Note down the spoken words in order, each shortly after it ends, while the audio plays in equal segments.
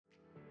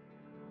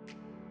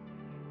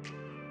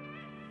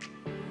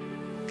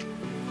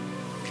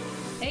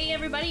Hey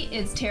everybody,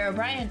 it's Tara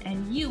Bryan,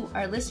 and you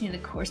are listening to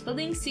the Course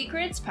Building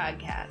Secrets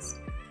podcast.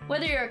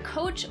 Whether you're a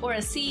coach or a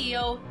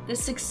CEO, the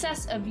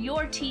success of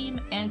your team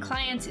and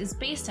clients is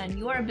based on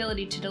your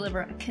ability to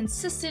deliver a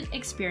consistent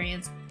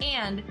experience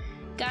and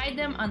guide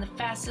them on the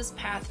fastest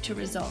path to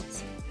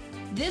results.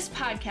 This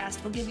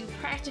podcast will give you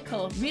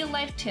practical,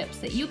 real-life tips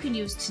that you can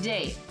use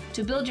today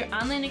to build your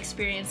online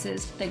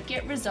experiences that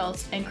get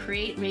results and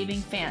create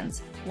raving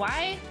fans.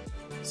 Why?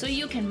 So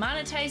you can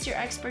monetize your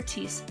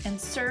expertise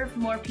and serve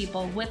more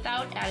people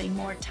without adding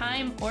more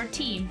time or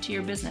team to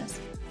your business.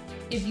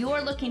 If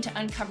you're looking to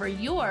uncover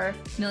your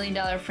 $1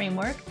 million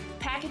framework,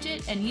 package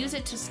it, and use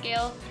it to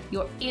scale,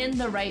 you're in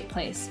the right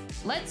place.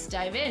 Let's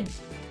dive in.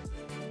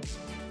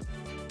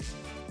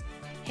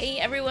 Hey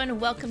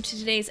everyone, welcome to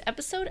today's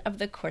episode of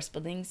the Course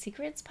Building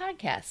Secrets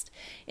podcast.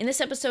 In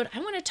this episode, I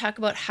want to talk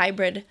about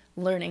hybrid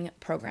learning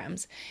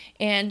programs.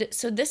 And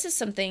so this is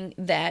something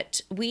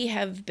that we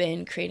have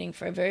been creating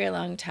for a very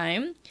long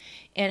time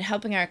and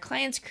helping our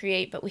clients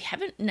create, but we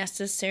haven't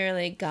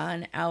necessarily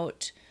gone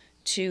out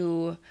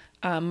to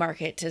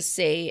market to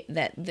say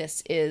that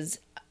this is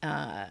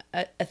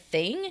a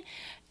thing.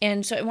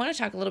 And so I want to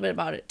talk a little bit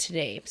about it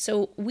today.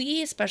 So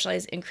we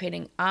specialize in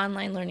creating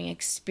online learning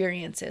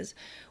experiences,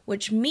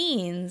 which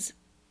means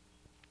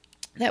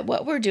that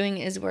what we're doing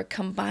is we're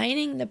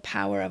combining the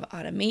power of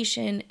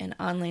automation and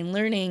online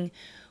learning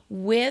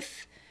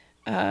with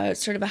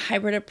sort of a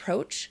hybrid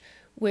approach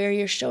where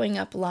you're showing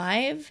up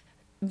live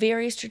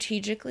very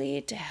strategically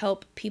to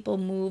help people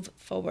move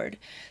forward.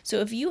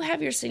 So if you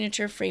have your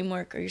signature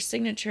framework or your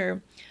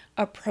signature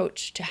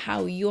approach to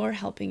how you're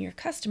helping your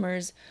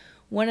customers,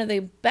 one of the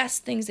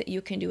best things that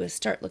you can do is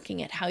start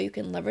looking at how you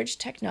can leverage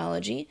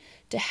technology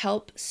to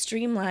help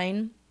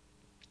streamline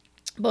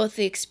both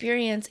the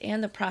experience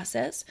and the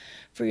process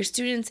for your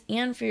students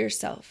and for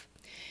yourself.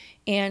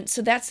 And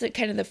so that's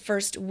the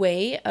first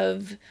way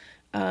of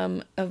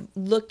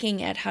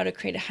looking at how to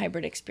create a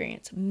hybrid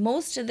experience.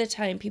 Most of the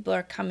time, people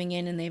are coming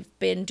in and they've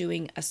been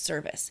doing a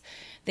service.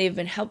 They've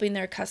been helping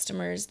their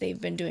customers.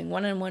 They've been doing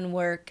one-on-one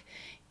work,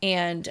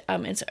 and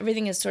so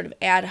everything is sort of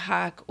ad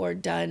hoc or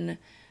done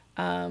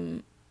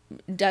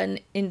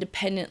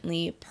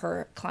independently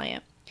per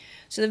client.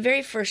 So the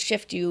very first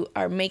shift you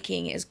are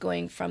making is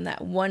going from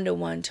that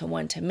one-to-one to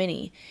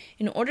one-to-many.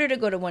 In order to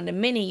go to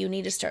one-to-many, you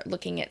need to start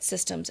looking at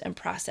systems and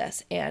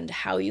process and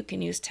how you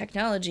can use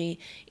technology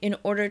in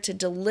order to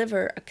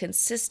deliver a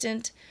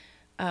consistent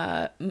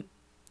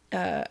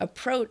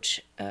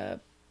approach,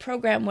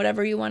 program,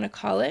 whatever you want to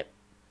call it.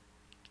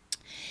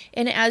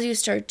 And as you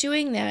start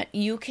doing that,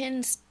 you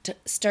can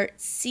start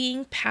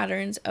seeing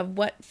patterns of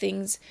what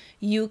things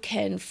you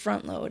can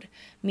front load,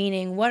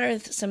 meaning what are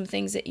some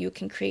things that you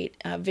can create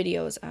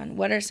videos on?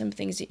 What are some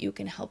things that you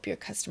can help your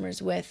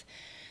customers with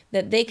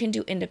that they can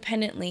do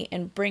independently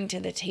and bring to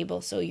the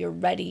table so you're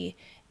ready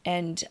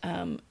and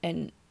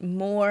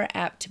more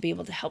apt to be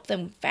able to help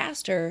them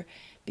faster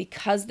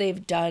because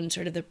they've done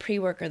sort of the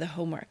pre-work or the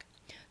homework.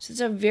 So it's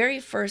a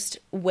very first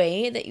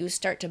way that you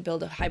start to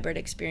build a hybrid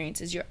experience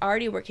is you're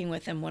already working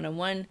with them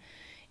one-on-one.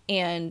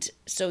 And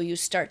so you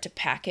start to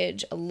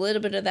package a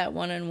little bit of that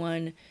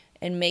one-on-one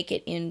and make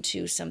it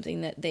into something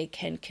that they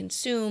can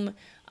consume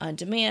on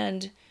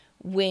demand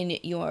when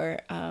you're,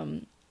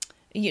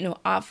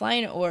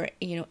 offline or,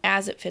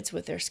 as it fits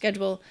with their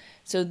schedule.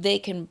 So they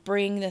can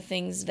bring the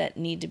things that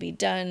need to be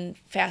done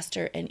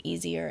faster and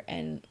easier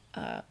and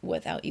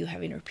without you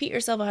having to repeat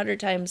yourself 100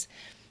 times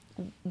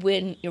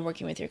when you're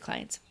working with your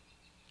clients.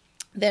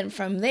 Then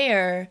from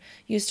there,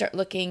 you start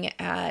looking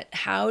at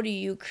how do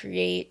you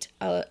create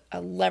a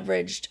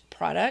leveraged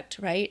product,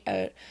 right?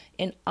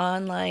 An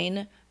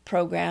online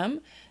program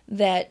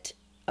that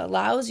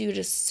allows you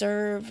to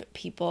serve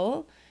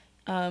people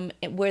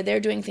where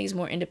they're doing things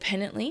more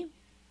independently.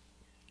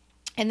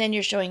 And then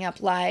you're showing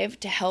up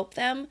live to help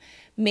them,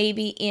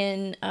 maybe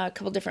in a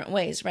couple different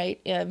ways, right?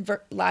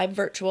 Live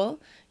virtual,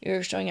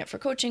 you're showing up for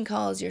coaching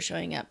calls, you're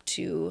showing up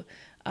to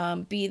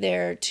be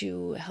there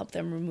to help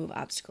them remove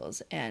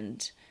obstacles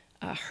and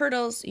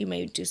hurdles. You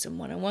may do some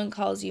one-on-one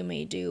calls. You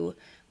may do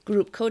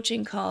group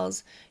coaching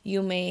calls.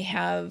 You may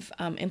have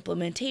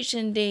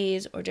implementation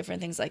days or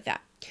different things like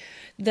that.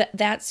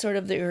 That's sort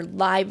of your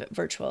live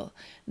virtual.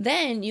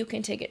 Then you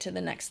can take it to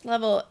the next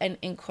level and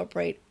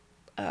incorporate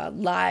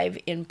live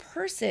in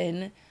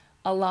person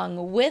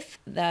along with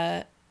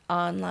the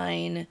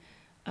online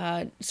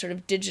sort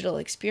of digital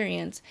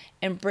experience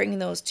and bring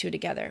those two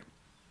together.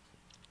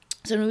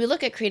 So when we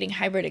look at creating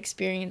hybrid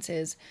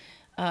experiences,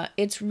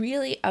 it's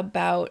really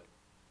about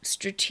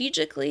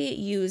strategically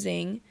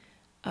using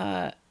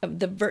the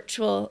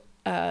virtual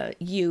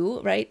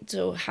you, right?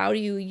 So how do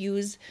you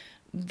use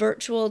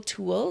virtual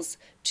tools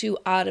to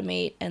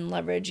automate and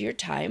leverage your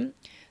time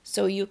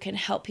so you can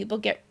help people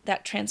get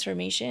that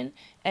transformation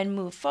and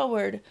move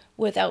forward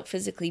without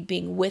physically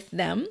being with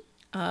them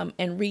and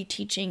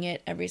reteaching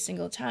it every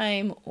single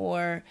time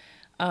or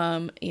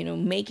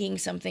making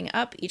something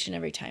up each and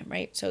every time,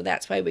 right? So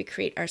that's why we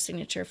create our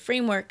signature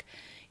framework,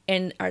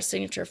 and our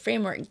signature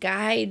framework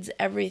guides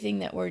everything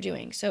that we're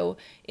doing. So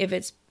if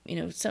it's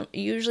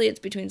usually it's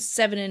between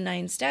 7 and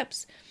 9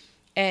 steps.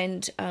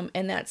 And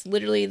that's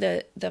literally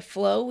the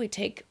flow we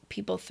take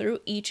people through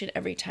each and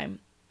every time.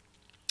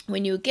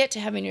 When you get to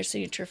having your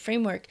signature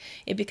framework,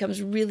 it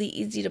becomes really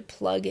easy to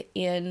plug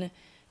in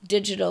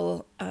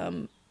digital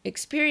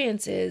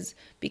experiences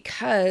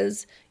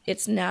because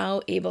it's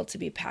now able to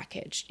be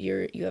packaged.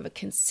 You have a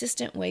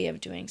consistent way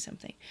of doing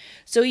something.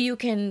 So you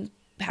can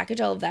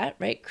package all of that,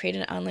 right? Create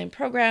an online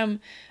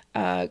program,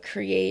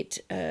 create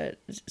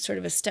sort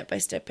of a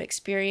step-by-step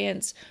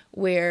experience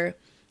where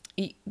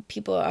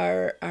people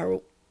are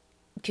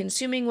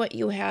consuming what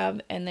you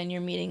have, and then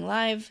you're meeting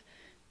live,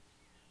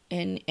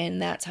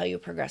 and that's how you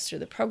progress through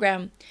the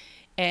program.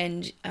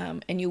 And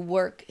you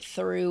work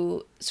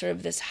through sort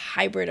of this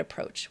hybrid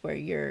approach where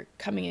you're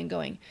coming and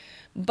going,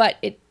 but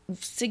it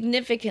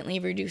significantly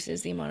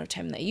reduces the amount of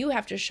time that you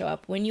have to show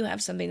up when you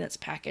have something that's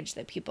packaged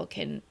that people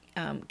can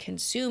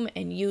consume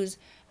and use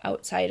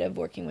outside of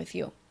working with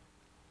you.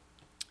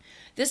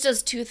 This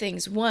does two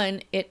things.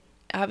 One, it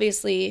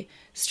obviously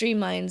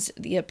streamlines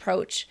the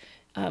approach,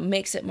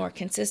 makes it more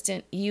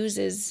consistent,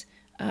 uses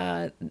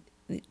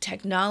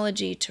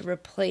technology to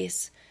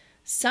replace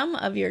some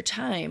of your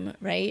time,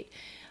 right?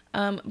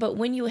 But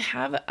when you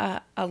have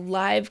a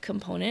live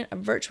component, a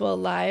virtual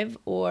live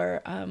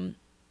or an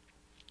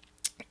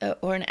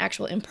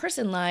actual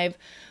in-person live,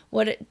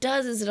 what it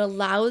does is it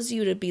allows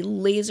you to be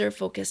laser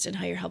focused in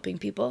how you're helping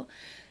people,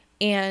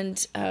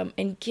 and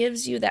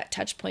gives you that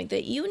touch point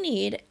that you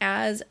need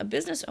as a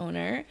business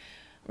owner,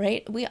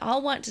 right? We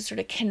all want to sort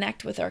of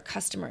connect with our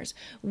customers.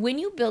 When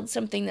you build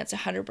something that's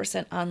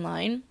 100%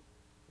 online,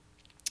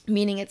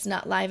 meaning it's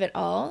not live at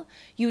all,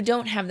 you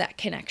don't have that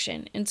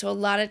connection. And so a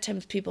lot of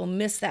times people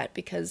miss that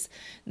because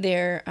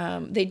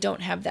they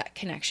don't have that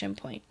connection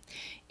point.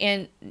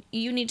 And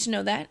you need to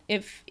know that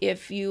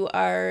if you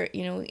are,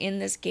 in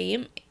this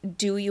game,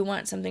 do you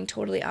want something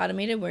totally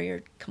automated where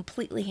you're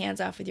completely hands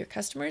off with your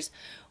customers?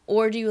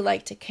 Or do you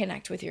like to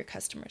connect with your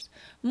customers?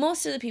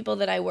 Most of the people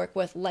that I work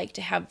with like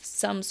to have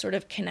some sort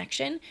of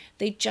connection.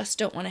 They just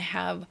don't want to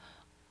have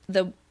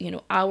the,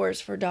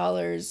 hours for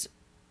dollars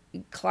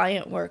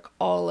client work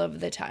all of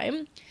the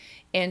time.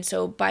 And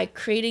so by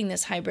creating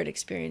this hybrid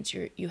experience,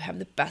 you have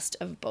the best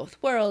of both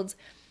worlds.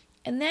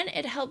 And then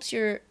it helps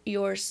your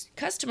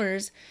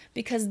customers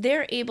because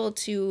they're able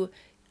to,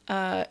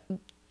 first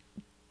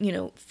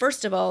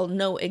of all,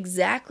 know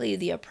exactly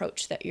the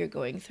approach that you're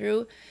going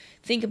through.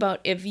 Think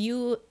about if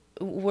you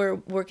were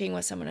working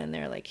with someone and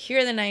they're like, here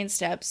are the 9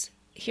 steps.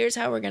 Here's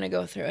how we're going to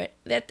go through it.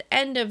 At the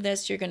end of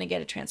this, you're going to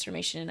get a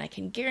transformation. And I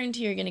can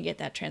guarantee you're going to get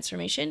that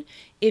transformation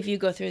if you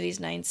go through these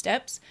 9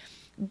 steps.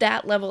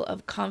 That level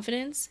of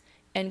confidence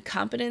and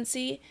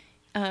competency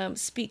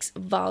speaks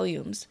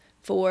volumes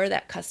for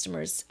that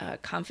customer's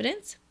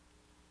confidence.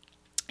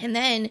 And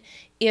then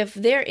if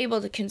they're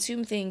able to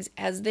consume things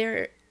as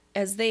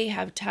they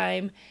have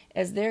time,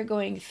 as they're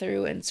going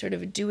through and sort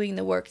of doing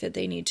the work that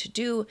they need to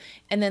do,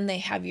 and then they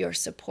have your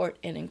support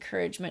and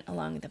encouragement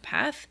along the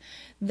path,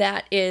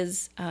 that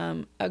is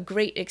a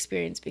great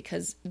experience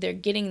because they're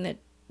getting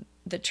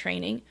the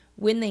training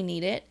when they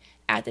need it,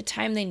 at the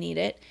time they need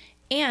it,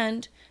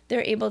 and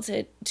they're able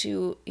to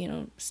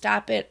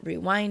stop it,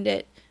 rewind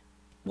it,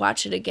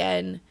 watch it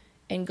again,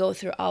 and go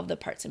through all of the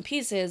parts and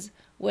pieces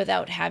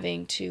without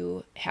having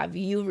to have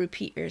you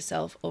repeat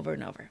yourself over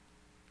and over.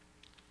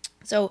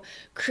 So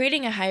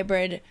creating a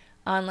hybrid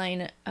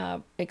online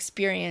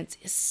experience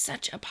is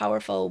such a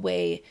powerful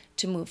way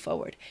to move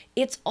forward.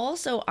 It's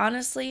also,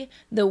 honestly,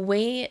 the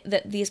way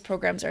that these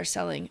programs are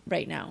selling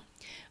right now.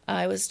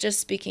 I was just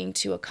speaking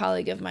to a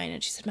colleague of mine,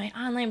 and she said, my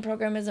online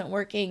program isn't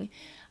working.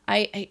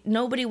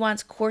 Nobody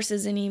wants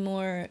courses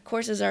anymore.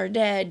 Courses are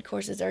dead.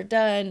 Courses are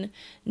done.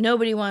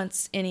 Nobody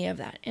wants any of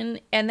that. And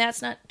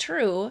that's not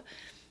true.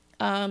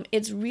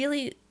 It's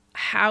really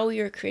how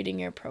you're creating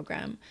your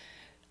program.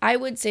 I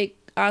would say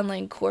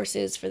online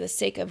courses for the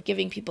sake of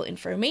giving people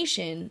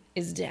information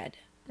is dead,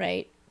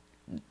 right?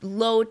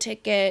 Low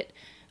ticket,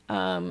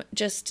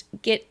 just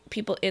get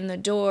people in the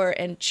door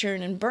and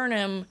churn and burn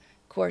them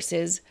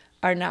courses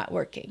are not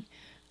working,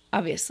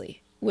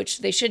 obviously, which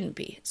they shouldn't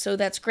be. So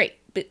that's great.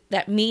 But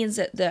that means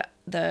that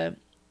the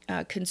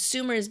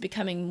consumer is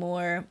becoming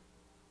more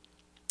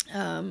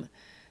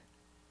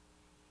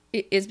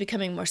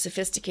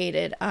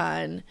sophisticated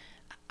on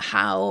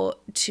how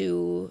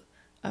to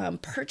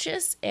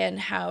purchase and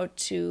how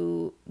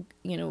to,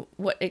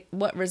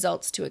 what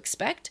results to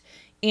expect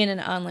in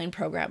an online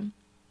program.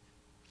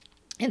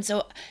 And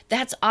so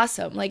that's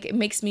awesome. Like, it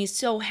makes me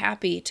so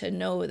happy to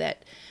know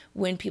that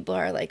when people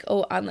are like,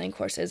 oh, online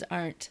courses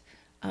aren't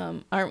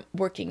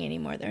working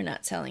anymore, they're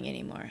not selling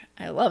anymore.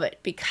 I love it,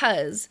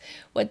 because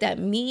what that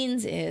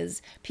means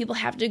is people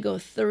have to go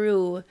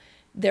through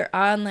their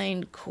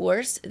online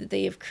course that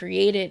they have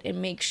created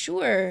and make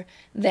sure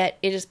that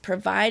it is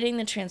providing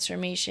the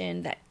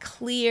transformation, that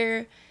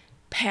clear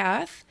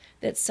path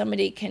that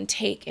somebody can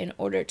take in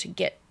order to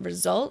get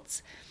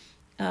results.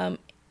 And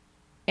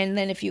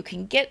then if you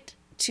can get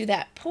to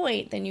that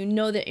point, then you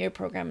know that your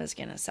program is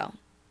going to sell.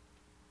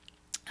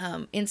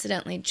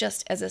 Incidentally,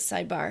 just as a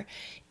sidebar,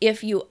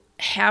 if you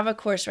have a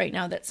course right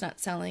now that's not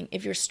selling,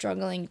 if you're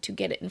struggling to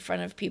get it in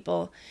front of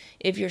people,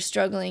 if you're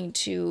struggling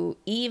to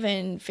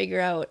even figure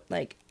out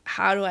like,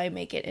 how do I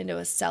make it into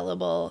a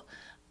sellable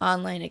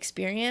online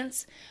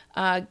experience,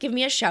 give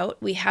me a shout.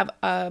 We have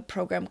a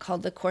program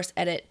called the Course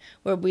Edit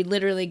where we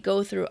literally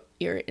go through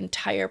your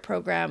entire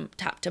program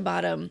top to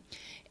bottom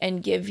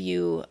and give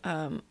you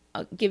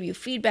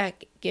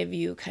feedback, give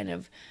you kind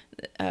of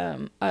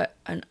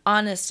an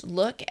honest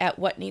look at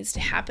what needs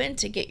to happen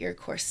to get your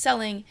course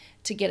selling,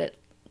 to get it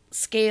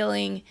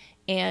scaling,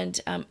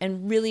 and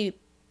really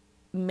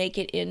make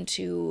it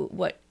into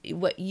what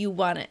you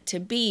want it to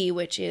be,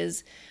 which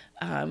is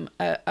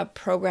a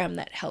program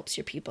that helps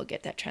your people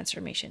get that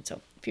transformation.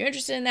 So if you're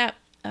interested in that,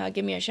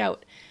 give me a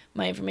shout.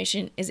 My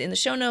information is in the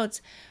show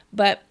notes.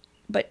 But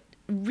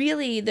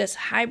really, this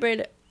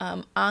hybrid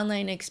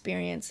online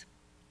experience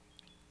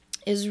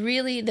is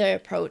really the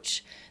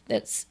approach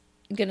that's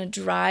going to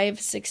drive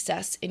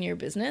success in your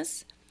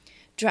business,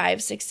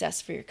 drive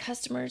success for your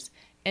customers,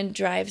 and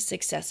drive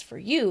success for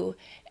you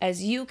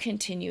as you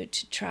continue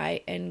to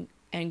try and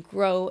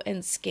grow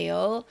and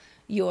scale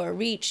your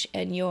reach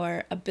and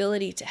your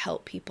ability to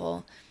help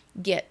people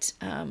get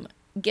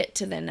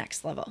to the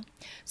next level.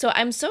 So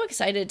I'm so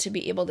excited to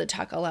be able to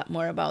talk a lot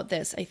more about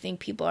this. I think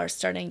people are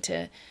starting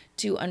to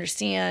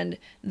understand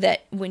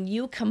that when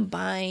you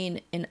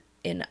combine an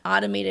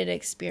automated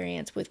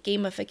experience with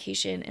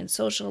gamification and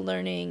social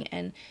learning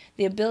and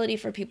the ability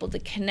for people to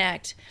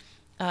connect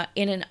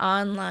in an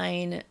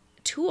online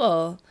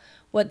tool,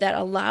 what that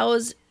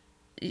allows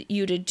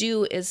you to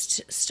do is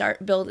to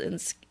start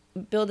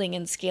building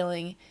and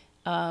scaling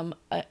an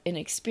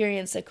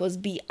experience that goes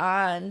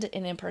beyond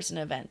an in-person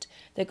event,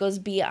 that goes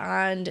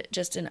beyond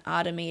just an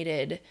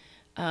automated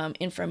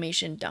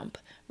information dump,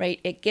 right?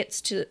 It gets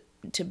to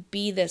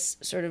be this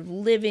sort of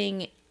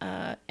living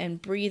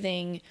and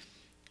breathing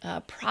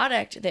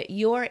product that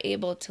you're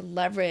able to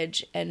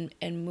leverage and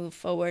move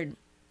forward,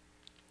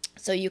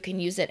 so you can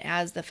use it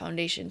as the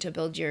foundation to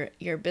build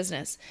your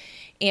business.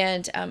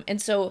 And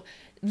so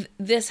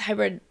this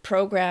hybrid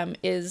program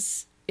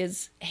is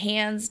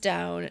hands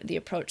down the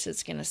approach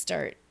that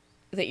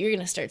you're going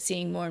to start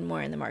seeing more and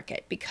more in the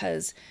market,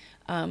 because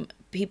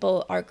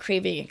people are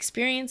craving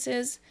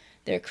experiences,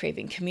 they're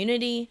craving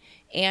community,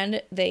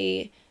 and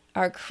they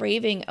are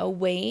craving a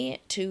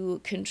way to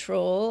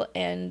control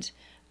and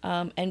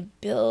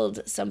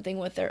build something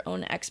with their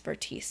own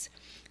expertise.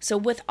 So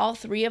with all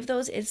three of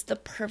those, it's the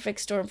perfect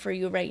storm for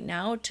you right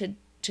now to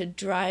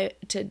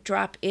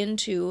drop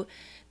into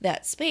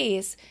that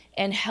space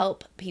and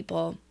help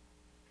people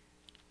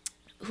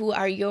who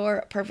are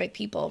your perfect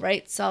people,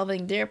 right?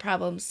 Solving their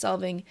problems,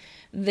 solving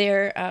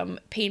their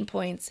pain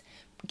points,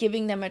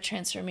 giving them a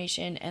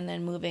transformation, and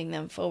then moving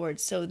them forward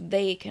so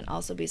they can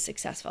also be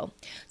successful.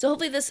 So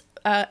hopefully this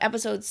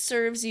episode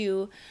serves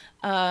you.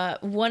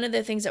 One of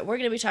the things that we're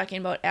going to be talking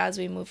about as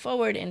we move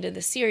forward into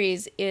the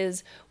series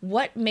is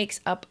what makes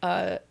up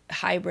a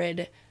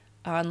hybrid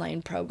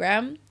online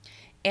program,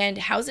 and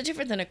how is it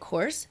different than a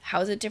course?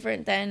 How is it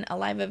different than a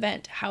live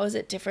event? How is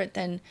it different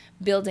than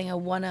building a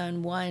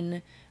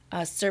one-on-one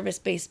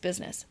service-based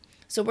business?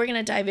 So we're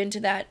going to dive into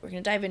that. We're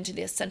going to dive into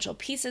the essential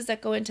pieces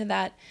that go into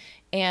that,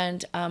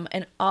 and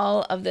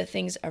all of the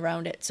things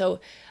around it. So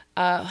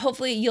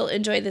hopefully you'll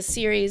enjoy this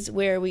series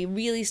where we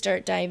really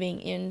start diving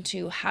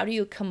into how do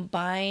you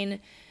combine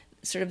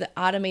sort of the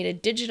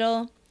automated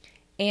digital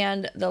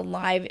and the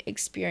live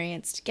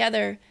experience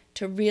together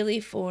to really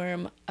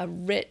form a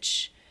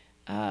rich,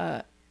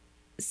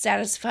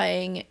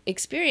 satisfying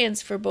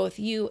experience for both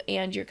you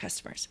and your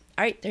customers.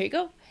 All right, there you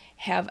go.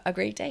 Have a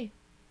great day.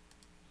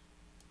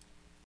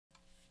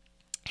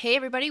 Hey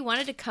everybody,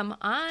 wanted to come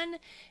on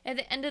at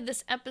the end of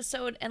this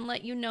episode and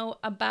let you know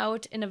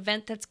about an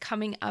event that's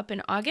coming up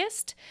in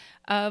August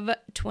of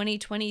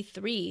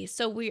 2023.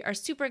 So we are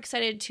super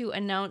excited to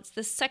announce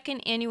the second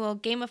annual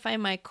Gamify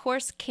My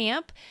Course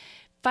Camp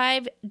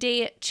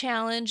 5-day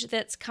challenge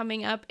that's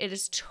coming up. It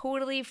is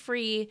totally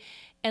free.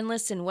 And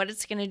listen, what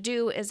it's going to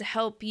do is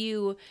help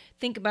you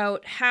think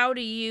about how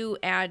do you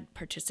add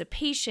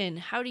participation,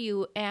 how do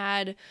you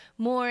add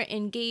more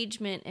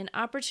engagement and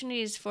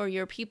opportunities for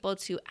your people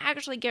to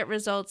actually get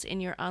results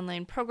in your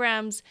online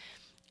programs.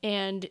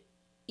 And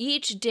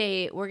each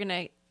day we're going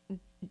to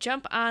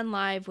jump on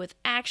live with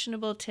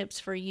actionable tips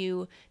for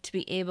you to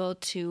be able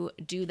to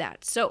do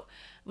that. So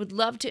would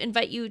love to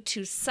invite you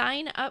to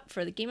sign up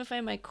for the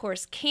Gamify My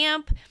Course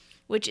Camp,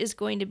 which is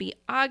going to be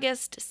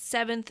August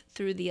 7th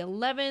through the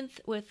 11th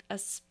with a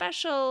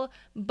special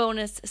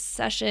bonus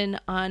session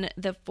on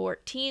the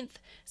 14th.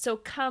 So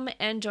come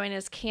and join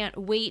us. Can't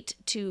wait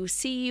to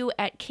see you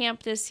at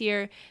camp this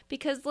year,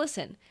 because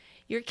listen,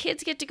 your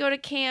kids get to go to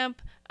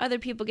camp, other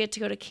people get to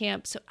go to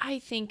camp. So I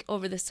think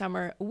over the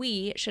summer,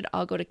 we should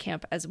all go to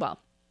camp as well.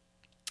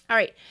 All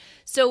right,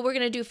 so we're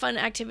going to do fun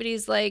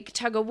activities like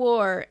tug of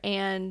war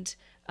and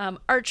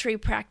archery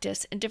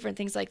practice and different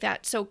things like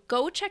that. So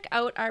go check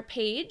out our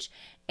page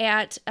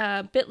at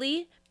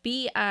bit.ly,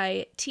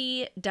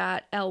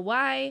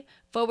 bit.ly/Gamify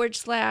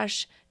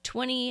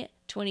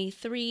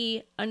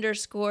 2023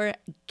 underscore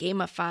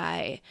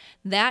gamify.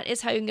 That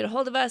is how you can get a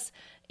hold of us.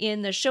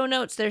 In the show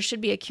notes, there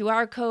should be a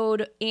QR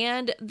code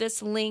and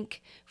this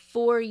link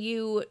for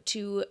you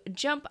to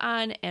jump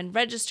on and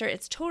register.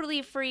 It's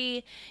totally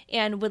free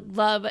and would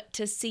love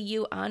to see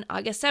you on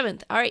August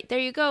 7th. All right, there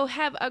you go.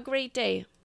 Have a great day.